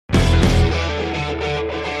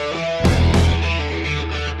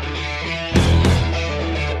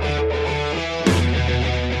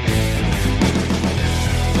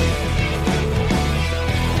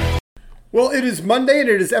Well, it is Monday, and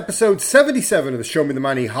it is episode 77 of the Show Me the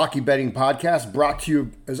Money Hockey Betting Podcast, brought to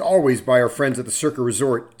you, as always, by our friends at the Circa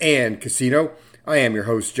Resort and Casino. I am your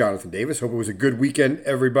host, Jonathan Davis. Hope it was a good weekend,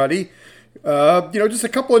 everybody. Just a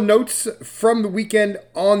couple of notes from the weekend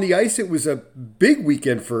on the ice. It was a big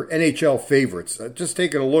weekend for NHL favorites. Just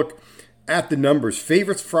taking a look at the numbers.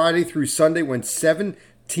 Favorites Friday through Sunday went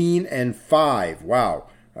 17-5. Wow.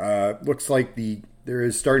 Looks like there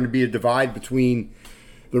is starting to be a divide between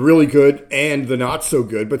the really good and the not so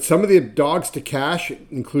good. But some of the dogs to cash,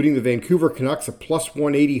 including the Vancouver Canucks, a plus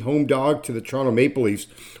 180 home dog to the Toronto Maple Leafs.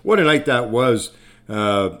 What a night that was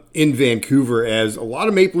in Vancouver, as a lot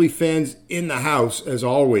of Maple Leaf fans in the house, as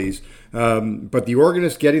always. But the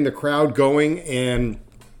organist getting the crowd going, and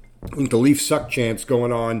the Leaf suck chants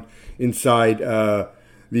going on inside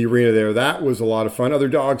the arena there. That was a lot of fun. Other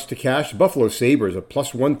dogs to cash, Buffalo Sabres, a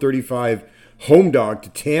plus 135 home dog to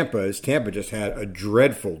Tampa, as Tampa just had a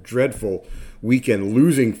dreadful weekend,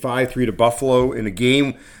 losing 5-3 to Buffalo in a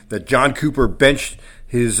game that John Cooper benched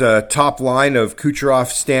his top line of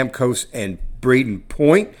Kucherov, Stamkos, and Braden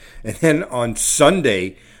Point. And then on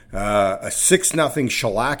Sunday, a 6-0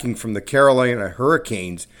 shellacking from the Carolina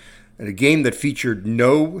Hurricanes, in a game that featured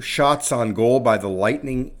no shots on goal by the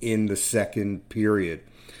Lightning in the second period.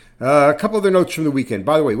 A couple other notes from the weekend.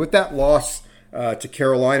 By the way, with that loss to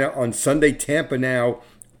Carolina on Sunday, Tampa now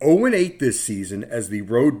 0-8 this season as the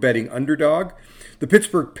road betting underdog. The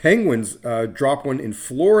Pittsburgh Penguins dropped one in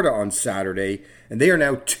Florida on Saturday, and they are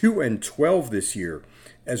now 2-12 this year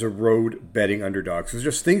as a road betting underdog. So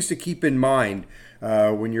just things to keep in mind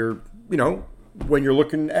when you're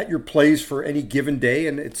looking at your plays for any given day,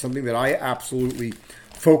 and it's something that I absolutely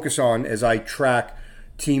focus on as I track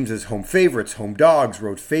teams as home favorites, home dogs,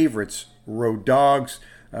 road favorites, road dogs.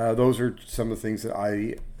 Those are some of the things that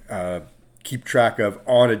I keep track of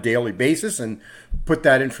on a daily basis, and put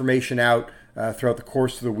that information out throughout the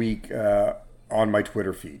course of the week on my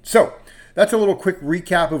Twitter feed. So that's a little quick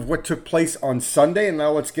recap of what took place on Sunday, and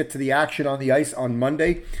now let's get to the action on the ice on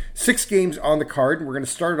Monday. 6 games on the card, and we're going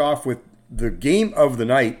to start it off with the game of the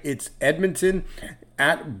night. It's Edmonton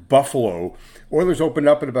at Buffalo. Oilers opened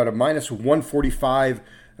up at about a minus 145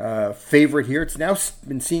 favorite here. It's now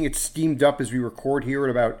been seeing it steamed up as we record here at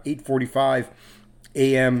about 8:45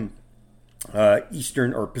 a.m.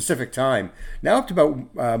 Eastern or Pacific time. Now up to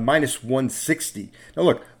about minus 160. Now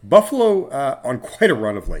look, Buffalo on quite a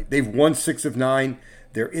run of late. They've won 6 of 9.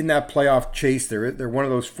 They're in that playoff chase. They're one of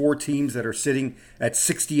those 4 teams that are sitting at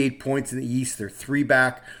 68 points in the East. They're 3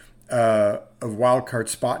 back of wildcard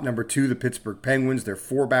spot number 2, the Pittsburgh Penguins. They're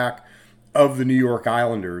 4 back of the New York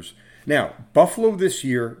Islanders. Now, Buffalo this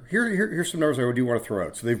year, here's some numbers I do want to throw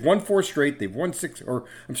out. So they've won 4 straight. They've won 6, or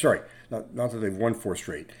I'm sorry, not that they've won 4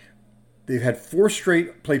 straight. They've had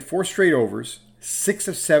played 4 straight overs, 6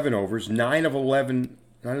 of 7 overs, 9 of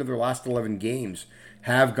their last 11 games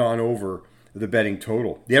have gone over the betting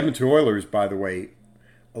total. The Edmonton Oilers, by the way,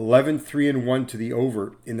 11-3-1 to the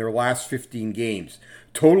over in their last 15 games.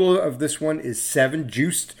 Total of this one is 7,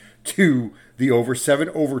 juiced to the over. 7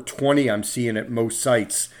 over 20 I'm seeing at most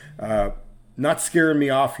sites. Not scaring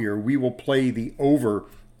me off here. We will play the over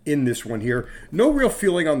in this one here. No real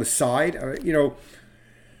feeling on the side.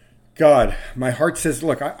 God, my heart says,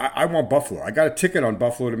 look, I want Buffalo. I got a ticket on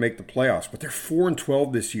Buffalo to make the playoffs, but they're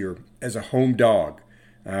 4-12 this year as a home dog,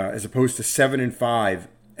 as opposed to 7-5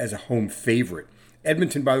 as a home favorite.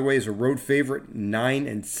 Edmonton, by the way, is a road favorite,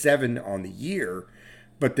 9-7 on the year,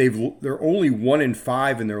 but they're only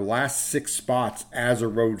 1-5 in their last 6 spots as a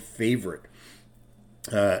road favorite,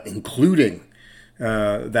 including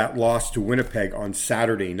that loss to Winnipeg on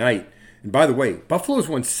Saturday night. And by the way, Buffalo's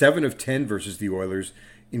won 7 of 10 versus the Oilers,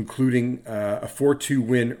 including a 4-2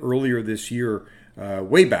 win earlier this year,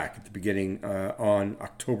 way back at the beginning on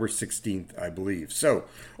October 16th, I believe. So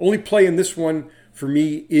only play in this one for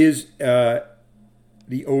me is the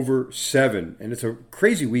over 7. And it's a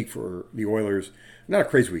crazy week for the Oilers. Not a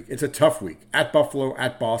crazy week. It's a tough week. At Buffalo,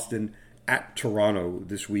 at Boston, at Toronto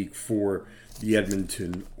this week for the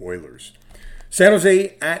Edmonton Oilers. San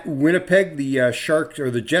Jose at Winnipeg.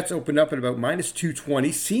 The Jets opened up at about minus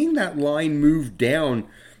 220. Seeing that line move down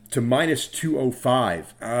to minus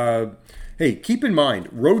 205. Hey, keep in mind,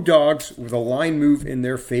 road dogs with a line move in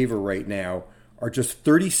their favor right now are just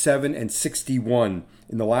 37-61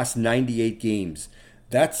 in the last 98 games.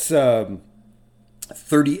 That's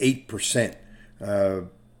 38%.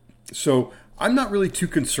 So I'm not really too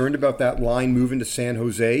concerned about that line moving to San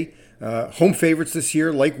Jose. Home favorites this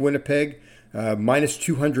year, like Winnipeg, minus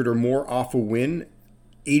 200 or more off a win,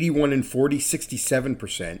 81-40,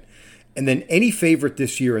 67%. And then any favorite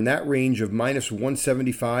this year in that range of minus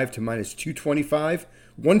 175 to minus 225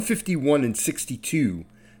 151 and 62,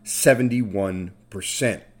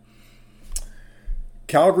 71%.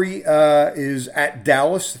 Calgary is at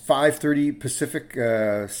Dallas, 5:30 Pacific,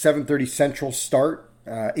 7:30 Central start,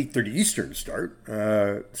 8:30 Eastern start.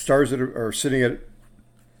 Stars that are sitting at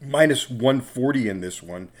minus 140 in this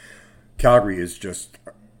one. Calgary is just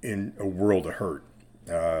in a world of hurt.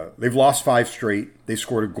 They've lost 5 straight. They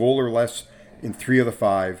scored a goal or less in 3 of the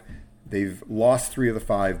 5. They've lost 3 of the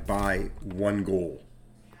 5 by 1 goal.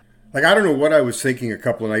 Like, I don't know what I was thinking a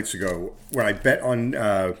couple of nights ago when I bet on...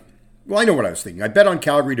 I know what I was thinking. I bet on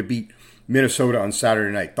Calgary to beat Minnesota on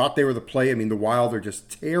Saturday night. Thought they were the play. I mean, the Wild are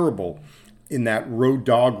just terrible in that road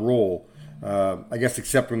dog role. I guess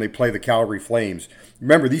except when they play the Calgary Flames.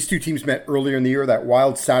 Remember, these two teams met earlier in the year, that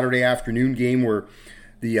wild Saturday afternoon game where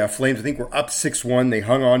the Flames, I think, were up 6-1. They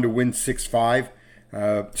hung on to win 6-5.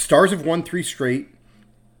 Stars have won 3 straight.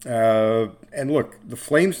 And look, the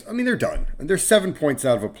Flames, I mean, they're done. They're 7 points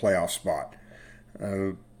out of a playoff spot.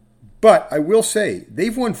 But I will say,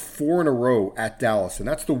 they've won 4 in a row at Dallas, and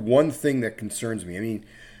that's the one thing that concerns me. I mean,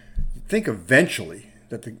 think eventually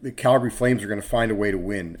that the Calgary Flames are going to find a way to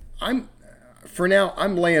win. For now,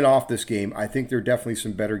 I'm laying off this game. I think there are definitely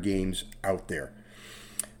some better games out there.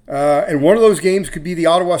 And one of those games could be the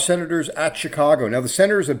Ottawa Senators at Chicago. Now, the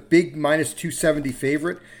Senators are a big minus 270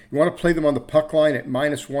 favorite. You want to play them on the puck line at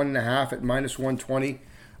minus 1.5, at minus 120.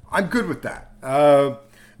 I'm good with that.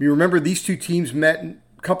 You remember these two teams met a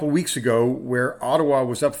couple weeks ago where Ottawa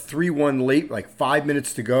was up 3-1 late, like 5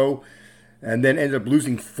 minutes to go, and then ended up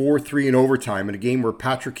losing 4-3 in overtime in a game where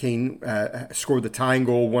Patrick Kane scored the tying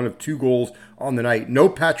goal, one of 2 goals on the night. No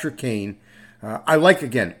Patrick Kane. I like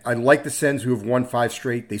the Sens who have won 5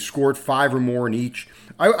 straight. They scored 5 or more in each.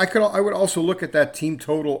 I would also look at that team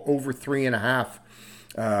total over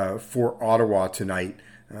 3.5 for Ottawa tonight.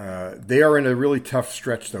 They are in a really tough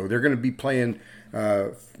stretch, though. They're going to be playing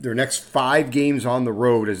their next 5 games on the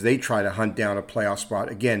road as they try to hunt down a playoff spot.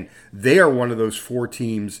 Again, they are one of those 4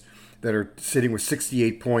 teams that are sitting with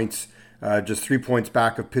 68 points, just 3 points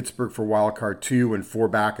back of Pittsburgh for wildcard 2 and 4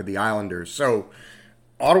 back of the Islanders. So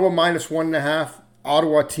Ottawa minus 1.5,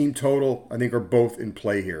 Ottawa team total, I think, are both in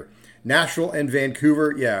play here. Nashville and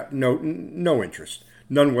Vancouver, no interest.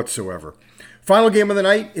 None whatsoever. Final game of the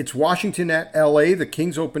night, it's Washington at LA. The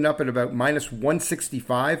Kings open up at about minus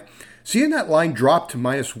 165. Seeing that line drop to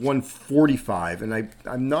minus 145, and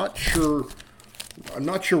I'm not sure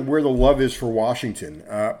where the love is for Washington.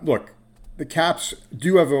 Look, the Caps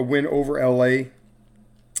do have a win over LA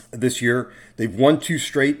this year. They've won 2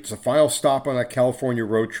 straight. It's a final stop on a California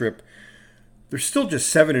road trip. They're still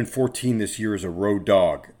just 7-14 this year as a road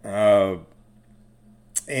dog. I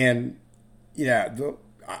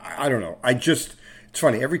don't know. It's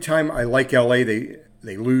funny. Every time I like LA, they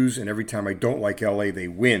lose, and every time I don't like LA, they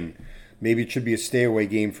win. Maybe it should be a stay-away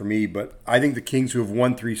game for me, but I think the Kings, who have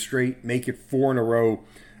won 3 straight, make it 4 in a row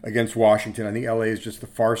against Washington. I think LA is just the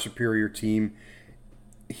far superior team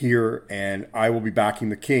here, and I will be backing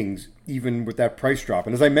the Kings, even with that price drop.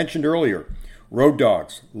 And as I mentioned earlier, road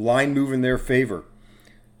dogs, line move in their favor,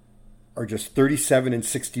 are just 37 and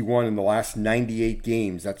 61 in the last 98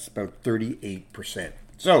 games. That's about 38%.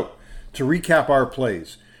 So, to recap our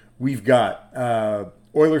plays, we've got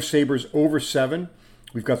Oilers Sabres over 7.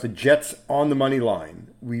 We've got the Jets on the money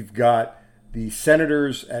line. We've got the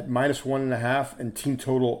Senators at minus 1.5 and team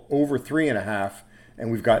total over 3.5.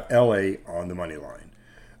 And we've got LA on the money line.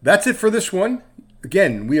 That's it for this one.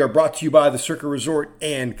 Again, we are brought to you by the Circa Resort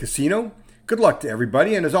and Casino. Good luck to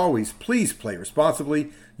everybody. And as always, please play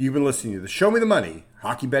responsibly. You've been listening to the Show Me the Money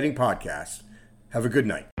Hockey Betting Podcast. Have a good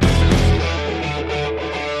night.